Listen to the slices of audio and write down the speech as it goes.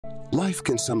Life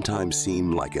can sometimes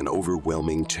seem like an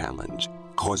overwhelming challenge,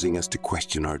 causing us to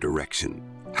question our direction.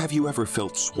 Have you ever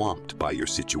felt swamped by your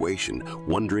situation,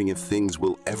 wondering if things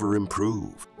will ever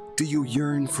improve? Do you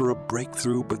yearn for a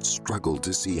breakthrough but struggle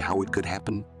to see how it could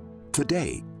happen?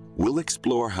 Today, we'll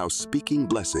explore how speaking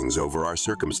blessings over our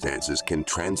circumstances can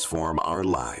transform our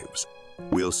lives.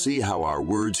 We'll see how our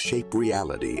words shape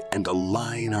reality and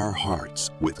align our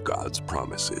hearts with God's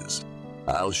promises.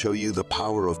 I'll show you the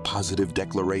power of positive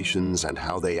declarations and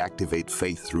how they activate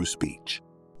faith through speech.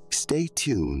 Stay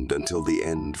tuned until the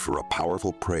end for a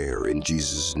powerful prayer in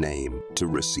Jesus' name to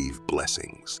receive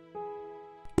blessings.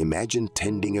 Imagine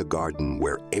tending a garden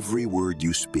where every word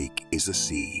you speak is a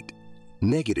seed.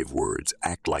 Negative words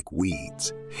act like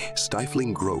weeds,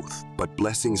 stifling growth, but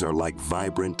blessings are like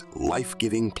vibrant,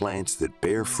 life-giving plants that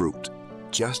bear fruit.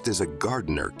 Just as a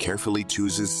gardener carefully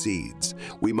chooses seeds,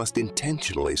 we must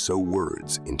intentionally sow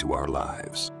words into our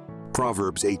lives.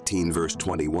 Proverbs 18 verse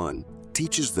 21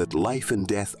 teaches that life and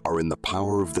death are in the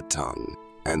power of the tongue,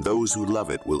 and those who love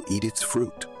it will eat its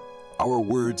fruit. Our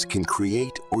words can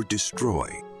create or destroy,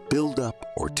 build up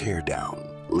or tear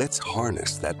down. Let's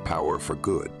harness that power for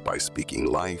good by speaking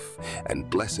life and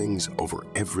blessings over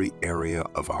every area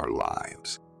of our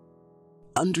lives.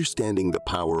 Understanding the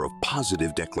power of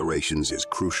positive declarations is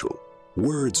crucial.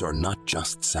 Words are not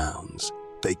just sounds.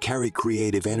 They carry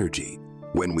creative energy.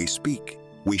 When we speak,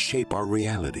 we shape our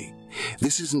reality.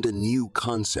 This isn't a new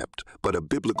concept, but a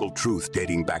biblical truth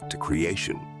dating back to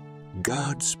creation.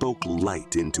 God spoke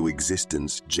light into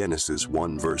existence, Genesis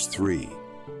 1 verse 3,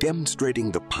 demonstrating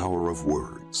the power of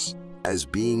words. As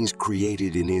beings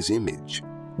created in His image,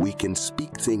 we can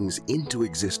speak things into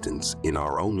existence in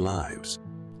our own lives.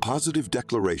 Positive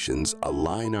declarations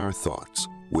align our thoughts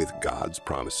with God's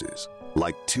promises,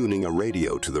 like tuning a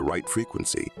radio to the right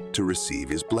frequency to receive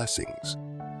His blessings.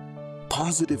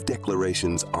 Positive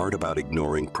declarations aren't about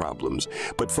ignoring problems,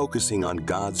 but focusing on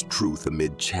God's truth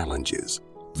amid challenges.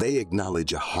 They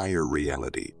acknowledge a higher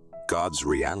reality, God's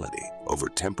reality, over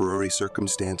temporary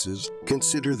circumstances.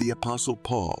 Consider the Apostle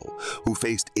Paul, who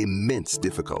faced immense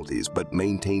difficulties but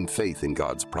maintained faith in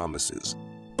God's promises.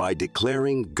 By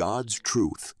declaring God's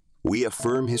truth, we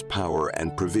affirm His power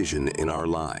and provision in our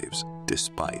lives,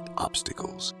 despite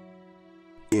obstacles.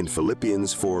 In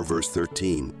Philippians 4 verse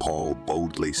 13, Paul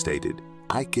boldly stated,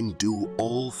 "I can do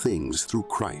all things through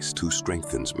Christ who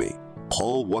strengthens me."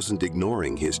 Paul wasn't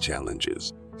ignoring his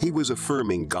challenges. He was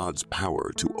affirming God's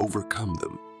power to overcome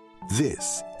them.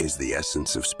 This is the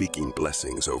essence of speaking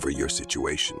blessings over your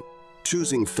situation,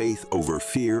 choosing faith over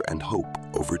fear and hope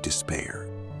over despair.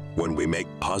 When we make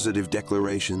positive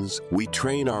declarations, we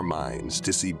train our minds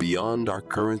to see beyond our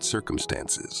current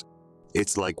circumstances.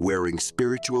 It's like wearing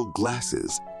spiritual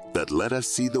glasses that let us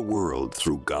see the world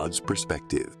through God's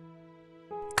perspective.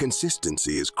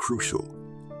 Consistency is crucial.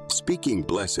 Speaking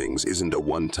blessings isn't a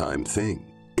one-time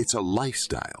thing. It's a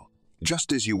lifestyle.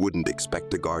 Just as you wouldn't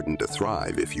expect a garden to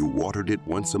thrive if you watered it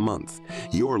once a month,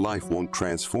 your life won't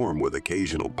transform with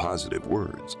occasional positive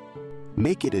words.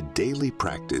 Make it a daily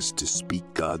practice to speak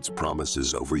God's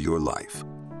promises over your life.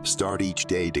 Start each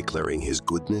day declaring His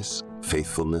goodness,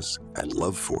 faithfulness, and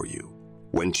love for you.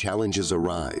 When challenges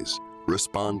arise,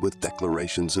 respond with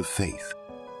declarations of faith.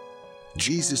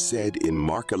 Jesus said in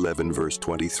Mark 11 verse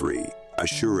 23,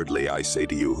 "Assuredly I say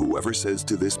to you, whoever says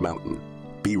to this mountain,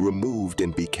 'Be removed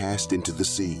and be cast into the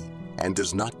sea,' and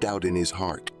does not doubt in his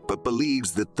heart, but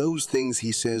believes that those things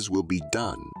he says will be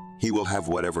done, he will have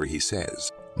whatever he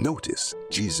says." Notice,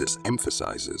 Jesus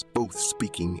emphasizes both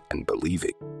speaking and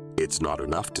believing. It's not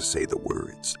enough to say the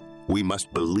words. We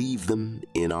must believe them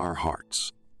in our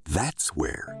hearts. That's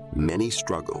where many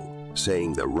struggle,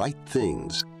 saying the right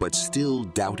things, but still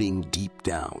doubting deep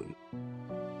down.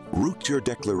 Root your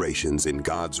declarations in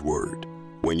God's Word.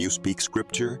 When you speak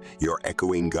Scripture, you're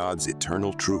echoing God's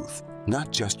eternal truth,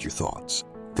 not just your thoughts.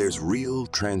 There's real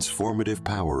transformative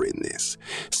power in this.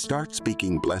 Start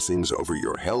speaking blessings over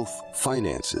your health,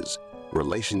 finances,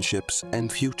 relationships, and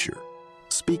future.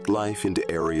 Speak life into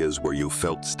areas where you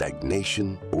felt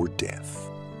stagnation or death.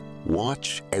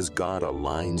 Watch as God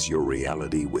aligns your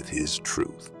reality with His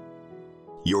truth.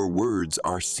 Your words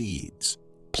are seeds.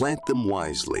 Plant them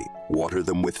wisely, water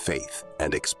them with faith,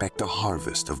 and expect a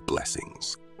harvest of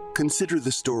blessings. Consider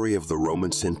the story of the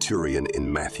Roman centurion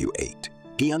in Matthew 8.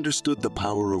 He understood the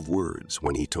power of words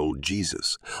when he told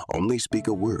Jesus, "Only speak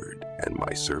a word, and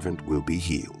my servant will be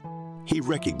healed." He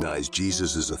recognized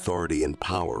Jesus' authority and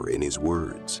power in His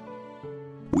words.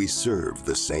 We serve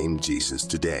the same Jesus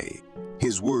today.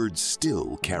 His words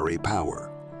still carry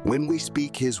power. When we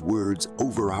speak His words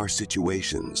over our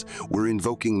situations, we're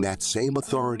invoking that same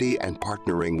authority and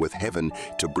partnering with heaven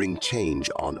to bring change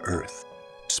on earth.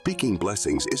 Speaking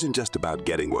blessings isn't just about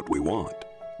getting what we want.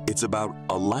 It's about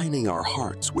aligning our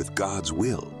hearts with God's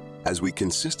will. As we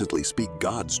consistently speak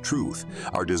God's truth,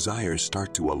 our desires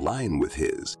start to align with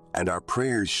His, and our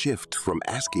prayers shift from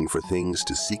asking for things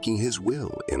to seeking His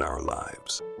will in our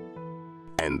lives.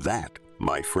 And that,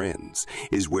 my friends,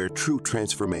 is where true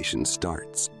transformation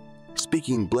starts.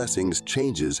 Speaking blessings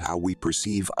changes how we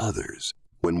perceive others.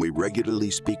 When we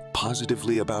regularly speak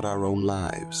positively about our own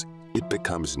lives, it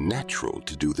becomes natural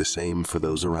to do the same for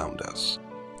those around us.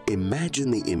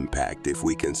 Imagine the impact if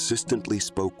we consistently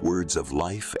spoke words of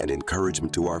life and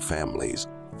encouragement to our families,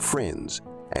 friends,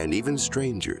 and even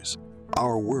strangers.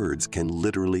 Our words can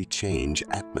literally change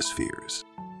atmospheres.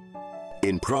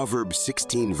 In Proverbs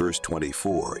 16, verse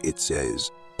 24, it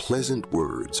says, "Pleasant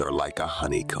words are like a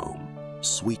honeycomb,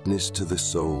 sweetness to the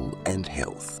soul and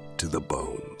health to the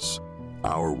bones."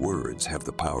 Our words have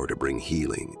the power to bring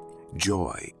healing,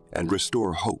 joy, and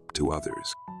restore hope to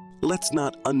others. Let's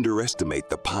not underestimate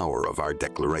the power of our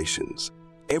declarations.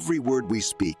 Every word we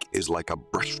speak is like a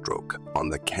brushstroke on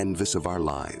the canvas of our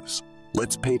lives.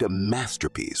 Let's paint a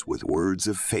masterpiece with words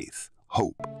of faith,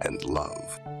 hope, and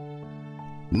love.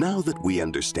 Now that we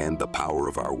understand the power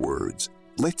of our words,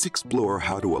 let's explore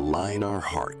how to align our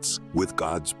hearts with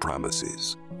God's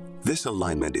promises. This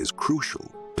alignment is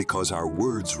crucial because our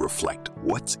words reflect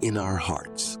what's in our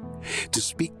hearts. To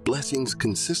speak blessings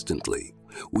consistently,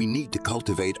 we need to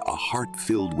cultivate a heart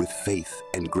filled with faith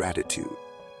and gratitude.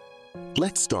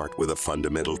 Let's start with a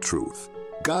fundamental truth.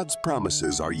 God's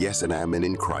promises are yes and amen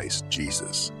in Christ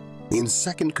Jesus. In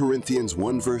 2 Corinthians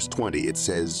 1 verse 20, it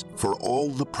says, "For all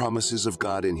the promises of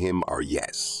God in Him are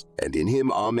yes, and in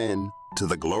Him amen, to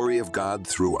the glory of God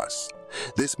through us."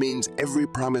 This means every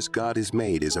promise God has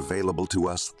made is available to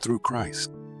us through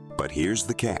Christ. But here's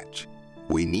the catch.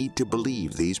 We need to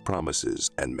believe these promises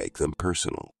and make them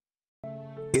personal.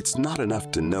 It's not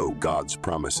enough to know God's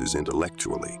promises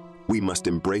intellectually. We must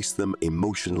embrace them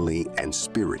emotionally and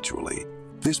spiritually.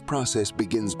 This process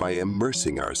begins by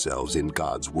immersing ourselves in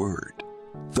God's Word.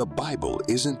 The Bible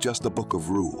isn't just a book of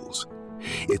rules.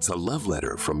 It's a love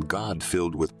letter from God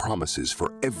filled with promises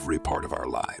for every part of our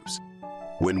lives.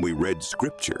 When we read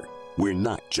Scripture, we're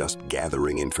not just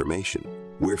gathering information.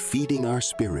 We're feeding our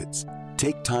spirits.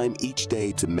 Take time each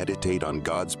day to meditate on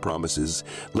God's promises.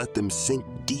 Let them sink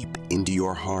deep into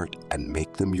your heart and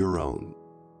make them your own.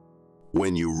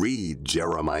 When you read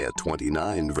Jeremiah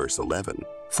 29, verse 11,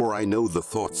 "For I know the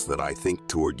thoughts that I think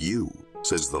toward you,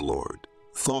 says the Lord,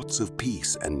 thoughts of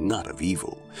peace and not of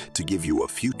evil, to give you a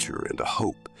future and a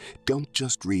hope." Don't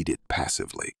just read it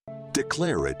passively.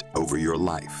 Declare it over your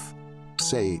life.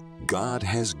 Say, "God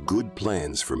has good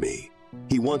plans for me.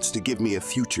 He wants to give me a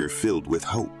future filled with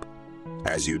hope."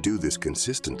 As you do this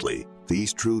consistently,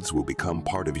 these truths will become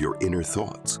part of your inner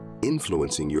thoughts,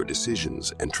 influencing your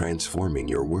decisions and transforming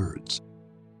your words.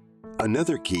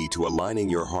 Another key to aligning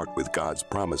your heart with God's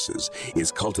promises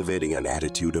is cultivating an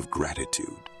attitude of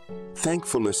gratitude.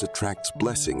 Thankfulness attracts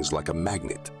blessings like a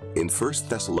magnet. In 1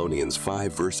 Thessalonians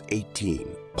 5 verse 18,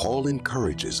 Paul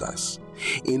encourages us,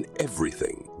 "In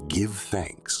everything give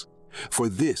thanks, for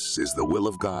this is the will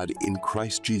of God in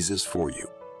Christ Jesus for you."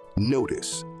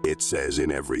 Notice, it says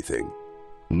in everything,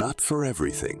 not for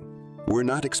everything. We're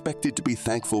not expected to be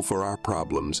thankful for our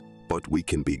problems, but we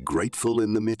can be grateful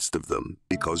in the midst of them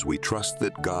because we trust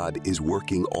that God is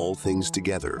working all things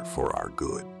together for our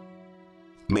good.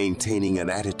 Maintaining an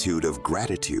attitude of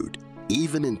gratitude,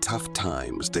 even in tough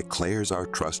times, declares our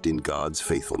trust in God's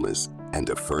faithfulness and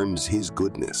affirms His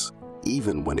goodness,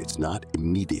 even when it's not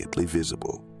immediately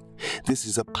visible. This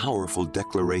is a powerful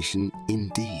declaration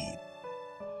indeed.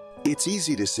 It's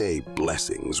easy to say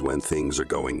blessings when things are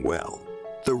going well.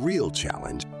 The real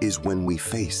challenge is when we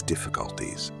face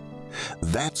difficulties.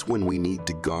 That's when we need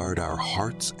to guard our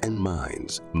hearts and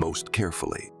minds most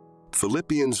carefully.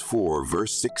 Philippians 4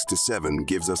 verse 6 to 7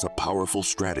 gives us a powerful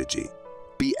strategy.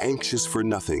 "Be anxious for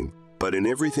nothing, but in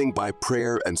everything by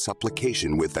prayer and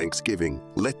supplication with thanksgiving,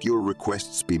 let your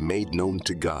requests be made known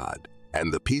to God.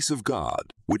 And the peace of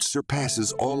God, which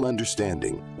surpasses all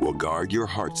understanding, will guard your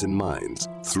hearts and minds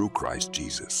through Christ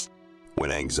Jesus."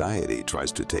 When anxiety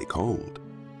tries to take hold,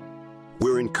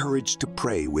 we're encouraged to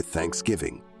pray with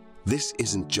thanksgiving. This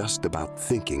isn't just about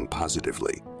thinking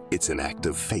positively. It's an act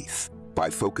of faith. By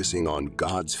focusing on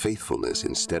God's faithfulness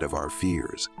instead of our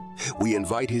fears, we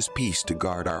invite His peace to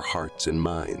guard our hearts and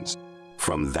minds.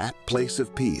 From that place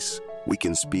of peace, we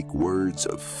can speak words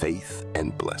of faith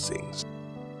and blessings.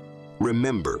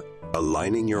 Remember,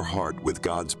 aligning your heart with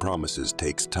God's promises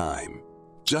takes time.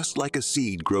 Just like a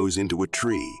seed grows into a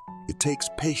tree, it takes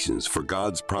patience for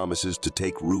God's promises to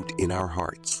take root in our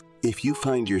hearts. If you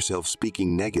find yourself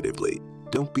speaking negatively,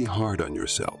 don't be hard on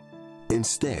yourself.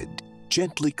 Instead,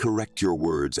 gently correct your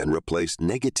words and replace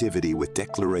negativity with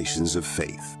declarations of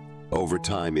faith. Over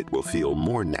time, it will feel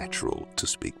more natural to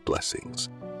speak blessings.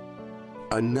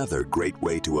 Another great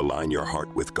way to align your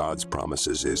heart with God's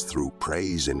promises is through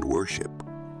praise and worship.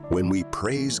 When we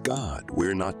praise God,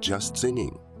 we're not just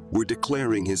singing. We're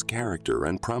declaring His character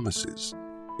and promises.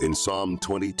 In Psalm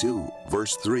 22,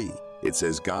 verse 3, it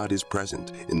says God is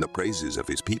present in the praises of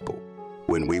His people.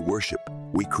 When we worship,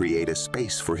 we create a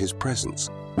space for His presence,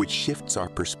 which shifts our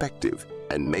perspective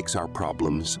and makes our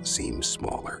problems seem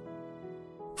smaller.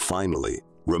 Finally,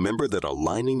 remember that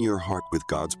aligning your heart with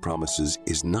God's promises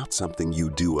is not something you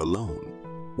do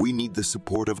alone. We need the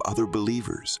support of other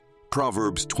believers.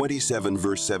 Proverbs 27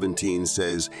 verse 17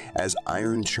 says, "As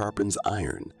iron sharpens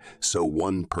iron, so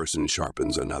one person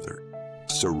sharpens another."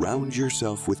 Surround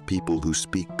yourself with people who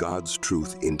speak God's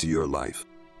truth into your life,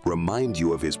 remind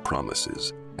you of His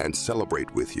promises, and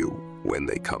celebrate with you when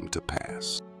they come to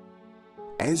pass.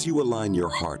 As you align your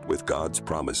heart with God's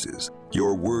promises,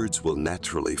 your words will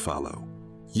naturally follow.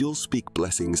 You'll speak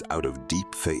blessings out of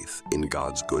deep faith in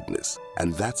God's goodness,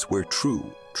 and that's where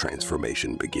true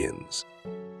transformation begins.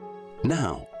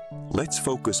 Now, let's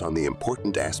focus on the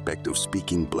important aspect of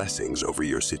speaking blessings over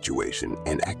your situation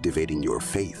and activating your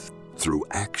faith through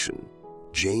action.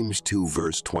 James 2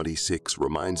 verse 26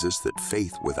 reminds us that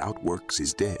faith without works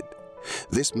is dead.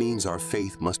 This means our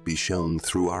faith must be shown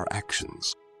through our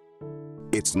actions.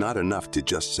 It's not enough to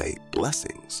just say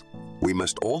blessings. We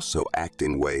must also act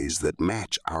in ways that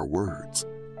match our words.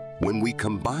 When we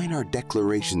combine our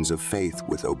declarations of faith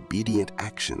with obedient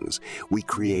actions, we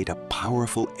create a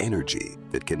powerful energy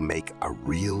that can make a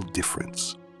real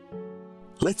difference.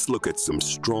 Let's look at some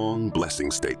strong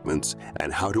blessing statements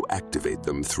and how to activate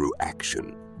them through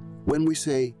action. When we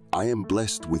say, "I am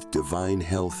blessed with divine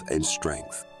health and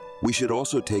strength," we should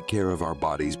also take care of our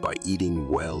bodies by eating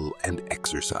well and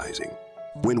exercising.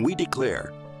 When we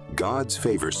declare, "God's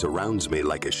favor surrounds me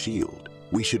like a shield,"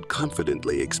 we should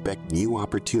confidently expect new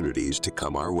opportunities to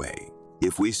come our way.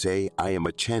 If we say, "I am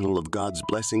a channel of God's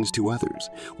blessings to others,"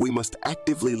 we must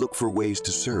actively look for ways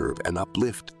to serve and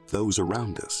uplift those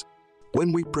around us.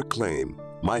 When we proclaim,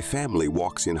 "My family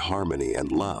walks in harmony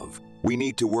and love," we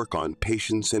need to work on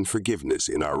patience and forgiveness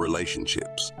in our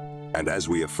relationships. And as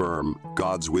we affirm,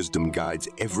 "God's wisdom guides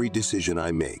every decision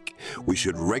I make," we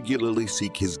should regularly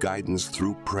seek His guidance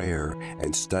through prayer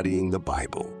and studying the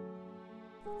Bible.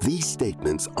 These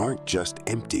statements aren't just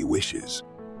empty wishes.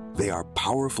 They are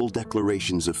powerful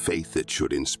declarations of faith that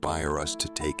should inspire us to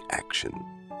take action.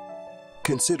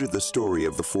 Consider the story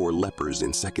of the 4 lepers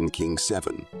in 2 Kings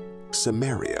 7.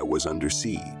 Samaria was under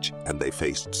siege, and they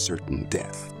faced certain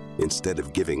death. Instead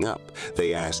of giving up,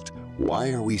 they asked,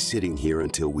 "Why are we sitting here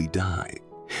until we die?"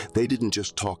 They didn't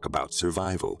just talk about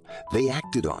survival, they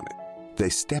acted on it. They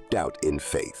stepped out in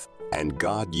faith, and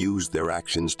God used their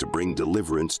actions to bring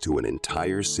deliverance to an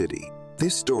entire city.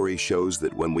 This story shows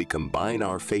that when we combine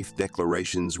our faith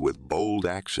declarations with bold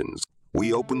actions,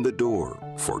 we open the door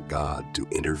for God to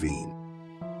intervene.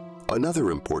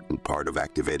 Another important part of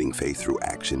activating faith through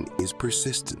action is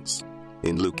persistence.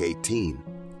 In Luke 18,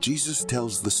 Jesus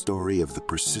tells the story of the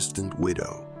persistent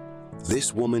widow.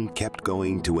 This woman kept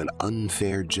going to an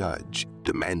unfair judge,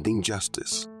 demanding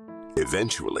justice.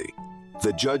 Eventually,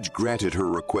 the judge granted her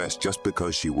request just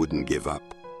because she wouldn't give up.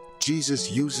 Jesus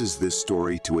uses this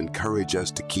story to encourage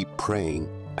us to keep praying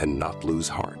and not lose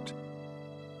heart.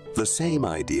 The same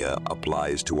idea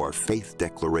applies to our faith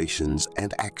declarations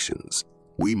and actions.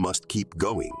 We must keep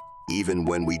going, even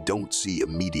when we don't see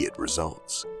immediate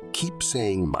results. Keep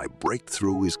saying, "My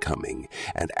breakthrough is coming,"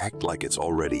 and act like it's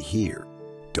already here.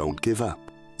 Don't give up,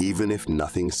 even if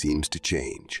nothing seems to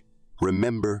change.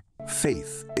 Remember,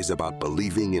 faith is about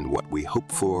believing in what we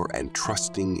hope for and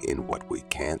trusting in what we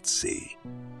can't see.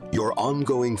 Your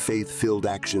ongoing faith-filled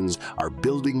actions are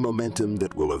building momentum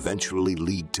that will eventually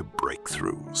lead to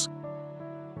breakthroughs.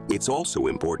 It's also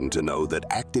important to know that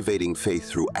activating faith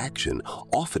through action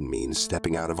often means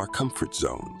stepping out of our comfort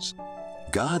zones.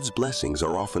 God's blessings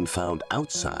are often found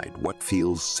outside what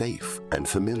feels safe and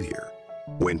familiar.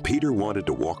 When Peter wanted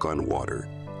to walk on water,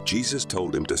 Jesus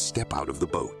told him to step out of the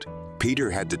boat.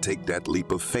 Peter had to take that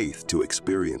leap of faith to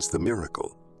experience the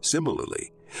miracle.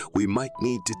 Similarly, we might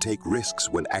need to take risks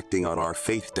when acting on our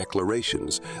faith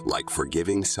declarations, like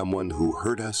forgiving someone who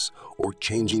hurt us or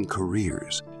changing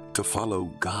careers to follow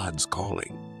God's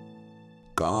calling.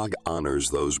 God honors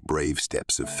those brave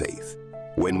steps of faith.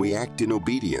 When we act in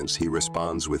obedience, He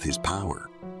responds with His power.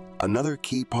 Another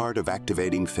key part of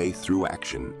activating faith through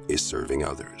action is serving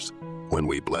others. When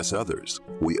we bless others,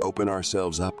 we open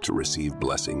ourselves up to receive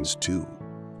blessings too.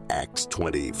 Acts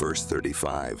 20, verse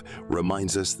 35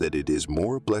 reminds us that it is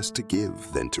more blessed to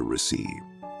give than to receive.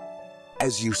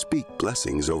 As you speak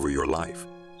blessings over your life,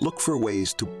 look for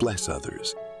ways to bless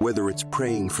others, whether it's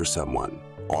praying for someone,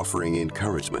 offering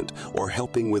encouragement, or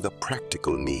helping with a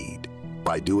practical need.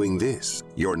 By doing this,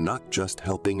 you're not just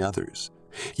helping others.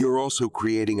 You're also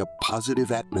creating a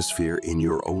positive atmosphere in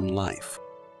your own life.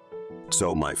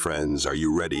 So, my friends, are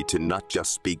you ready to not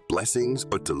just speak blessings,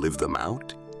 but to live them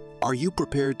out? Are you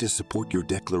prepared to support your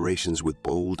declarations with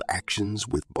bold actions,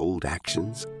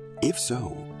 If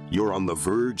so, you're on the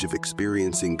verge of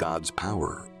experiencing God's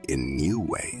power in new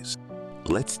ways.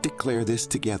 Let's declare this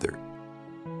together.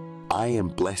 I am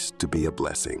blessed to be a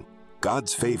blessing.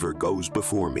 God's favor goes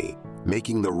before me,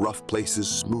 making the rough places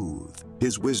smooth.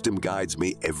 His wisdom guides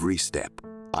me every step.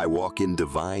 I walk in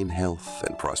divine health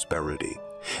and prosperity,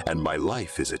 and my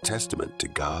life is a testament to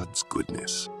God's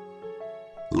goodness.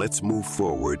 Let's move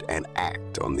forward and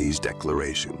act on these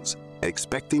declarations,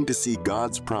 expecting to see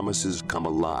God's promises come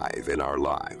alive in our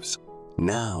lives.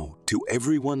 Now, to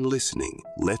everyone listening,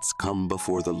 let's come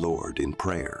before the Lord in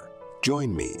prayer.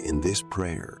 Join me in this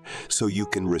prayer so you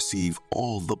can receive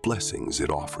all the blessings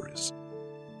it offers.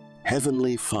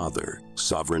 Heavenly Father,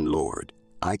 Sovereign Lord,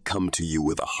 I come to you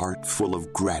with a heart full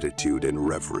of gratitude and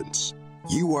reverence.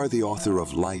 You are the author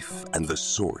of life and the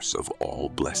source of all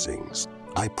blessings.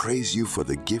 I praise you for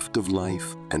the gift of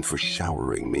life and for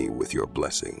showering me with your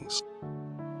blessings.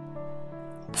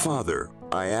 Father,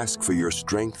 I ask for your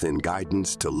strength and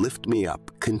guidance to lift me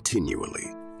up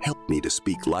continually. Help me to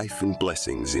speak life and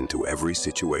blessings into every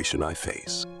situation I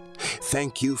face.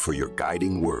 Thank you for your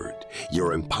guiding word,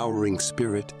 your empowering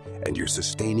spirit, and your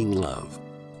sustaining love.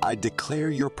 I declare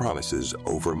your promises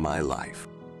over my life.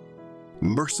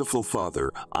 Merciful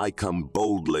Father, I come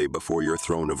boldly before your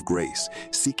throne of grace,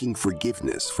 seeking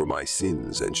forgiveness for my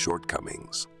sins and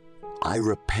shortcomings. I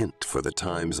repent for the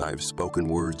times I've spoken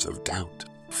words of doubt,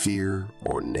 fear,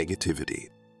 or negativity.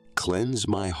 Cleanse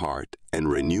my heart and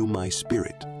renew my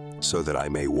spirit so that I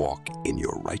may walk in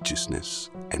your righteousness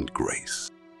and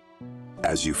grace.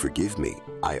 As you forgive me,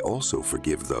 I also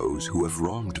forgive those who have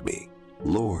wronged me.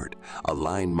 Lord,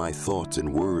 align my thoughts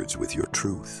and words with your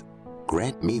truth.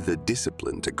 Grant me the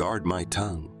discipline to guard my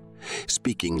tongue,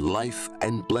 speaking life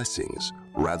and blessings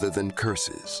rather than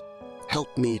curses.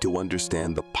 Help me to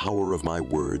understand the power of my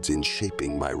words in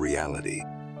shaping my reality.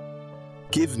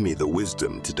 Give me the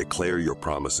wisdom to declare your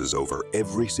promises over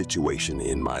every situation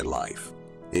in my life.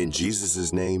 In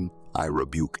Jesus' name, I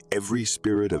rebuke every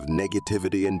spirit of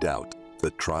negativity and doubt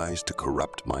that tries to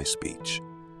corrupt my speech.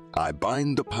 I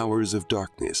bind the powers of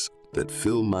darkness that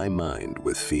fill my mind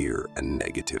with fear and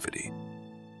negativity.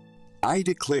 I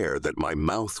declare that my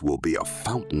mouth will be a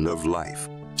fountain of life,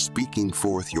 speaking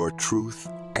forth your truth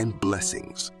and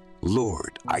blessings.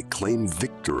 Lord, I claim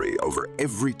victory over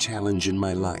every challenge in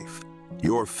my life.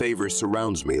 Your favor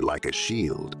surrounds me like a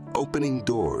shield, opening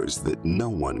doors that no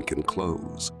one can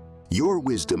close. Your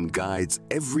wisdom guides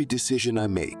every decision I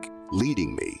make,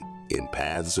 leading me in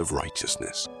paths of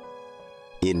righteousness.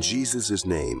 In Jesus'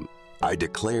 name, I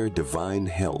declare divine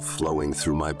health flowing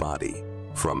through my body,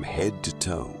 from head to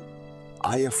toe.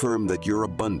 I affirm that your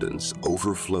abundance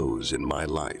overflows in my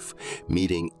life,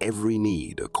 meeting every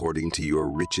need according to your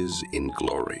riches in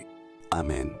glory.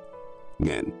 Amen.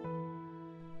 Amen.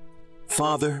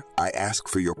 Father, I ask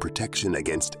for your protection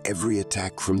against every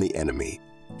attack from the enemy.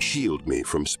 Shield me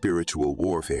from spiritual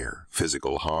warfare,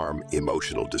 physical harm,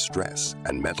 emotional distress,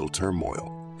 and mental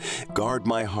turmoil. Guard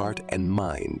my heart and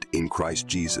mind in Christ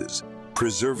Jesus,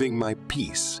 preserving my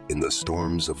peace in the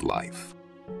storms of life.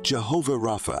 Jehovah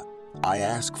Rapha, I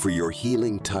ask for your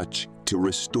healing touch to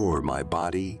restore my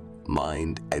body,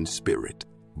 mind, and spirit,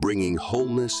 bringing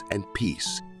wholeness and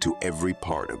peace to every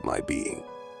part of my being.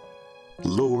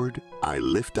 Lord, I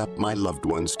lift up my loved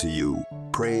ones to you,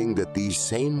 praying that these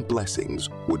same blessings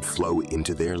would flow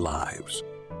into their lives.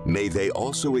 May they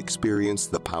also experience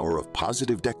the power of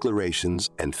positive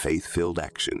declarations and faith-filled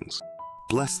actions.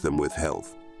 Bless them with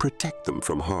health, protect them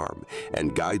from harm,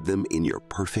 and guide them in your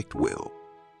perfect will.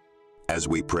 As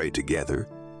we pray together,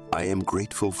 I am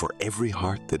grateful for every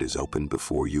heart that is open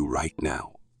before you right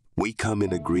now. We come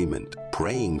in agreement,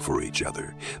 praying for each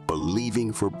other,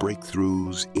 believing for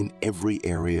breakthroughs in every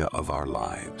area of our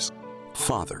lives.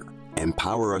 Father,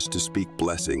 empower us to speak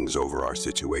blessings over our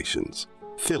situations.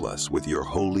 Fill us with your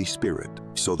Holy Spirit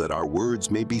so that our words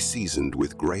may be seasoned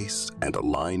with grace and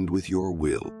aligned with your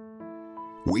will.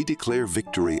 We declare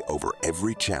victory over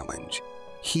every challenge,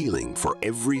 healing for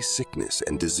every sickness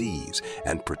and disease,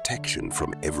 and protection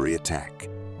from every attack.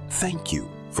 Thank you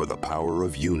for the power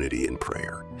of unity in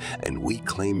prayer, and we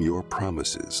claim your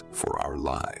promises for our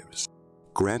lives.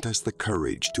 Grant us the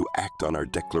courage to act on our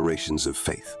declarations of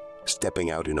faith,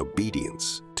 stepping out in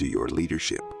obedience to your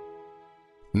leadership.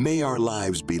 May our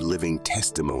lives be living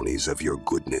testimonies of your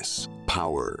goodness,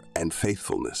 power, and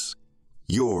faithfulness.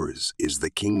 Yours is the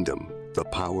kingdom, the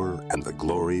power, and the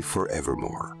glory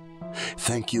forevermore.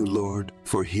 Thank you, Lord,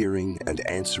 for hearing and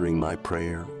answering my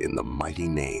prayer in the mighty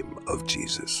name of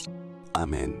Jesus.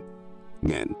 Amen.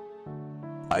 Amen.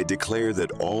 I declare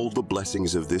that all the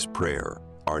blessings of this prayer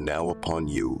are now upon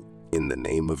you in the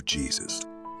name of Jesus.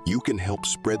 You can help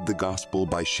spread the gospel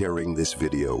by sharing this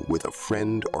video with a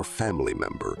friend or family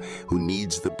member who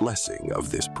needs the blessing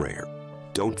of this prayer.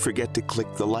 Don't forget to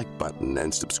click the like button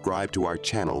and subscribe to our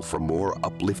channel for more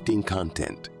uplifting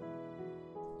content.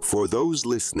 For those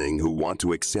listening who want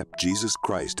to accept Jesus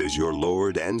Christ as your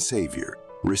Lord and Savior,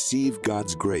 receive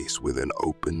God's grace with an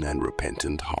open and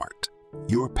repentant heart.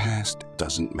 Your past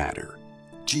doesn't matter.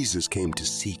 Jesus came to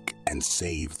seek and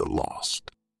save the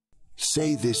lost.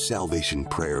 Say this salvation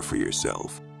prayer for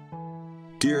yourself.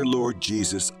 Dear Lord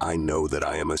Jesus, I know that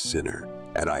I am a sinner,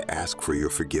 and I ask for your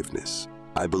forgiveness.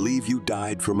 I believe you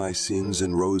died for my sins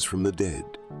and rose from the dead.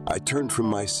 I turn from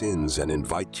my sins and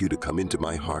invite you to come into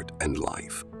my heart and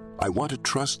life. I want to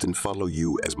trust and follow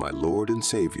you as my Lord and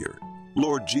Savior.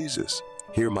 Lord Jesus,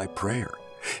 hear my prayer.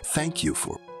 Thank you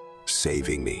for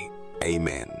saving me.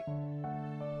 Amen.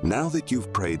 Now that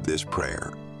you've prayed this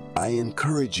prayer, I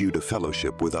encourage you to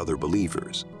fellowship with other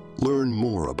believers, learn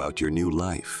more about your new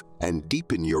life, and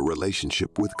deepen your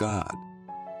relationship with God.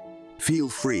 Feel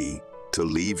free to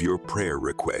leave your prayer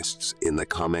requests in the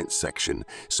comment section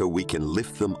so we can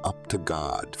lift them up to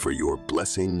God for your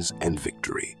blessings and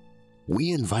victory.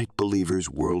 We invite believers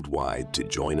worldwide to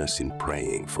join us in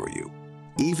praying for you.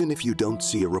 Even if you don't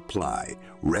see a reply,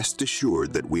 rest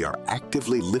assured that we are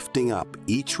actively lifting up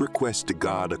each request to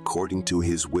God according to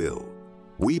His will.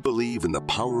 We believe in the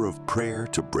power of prayer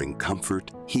to bring comfort,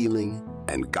 healing,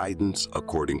 and guidance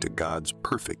according to God's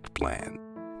perfect plan.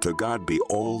 To God be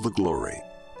all the glory.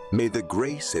 May the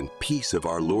grace and peace of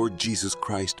our Lord Jesus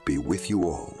Christ be with you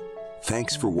all.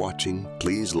 Thanks for watching.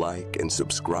 Please like and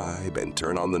subscribe and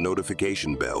turn on the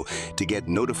notification bell to get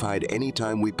notified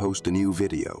anytime we post a new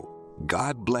video.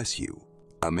 God bless you.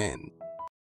 Amen.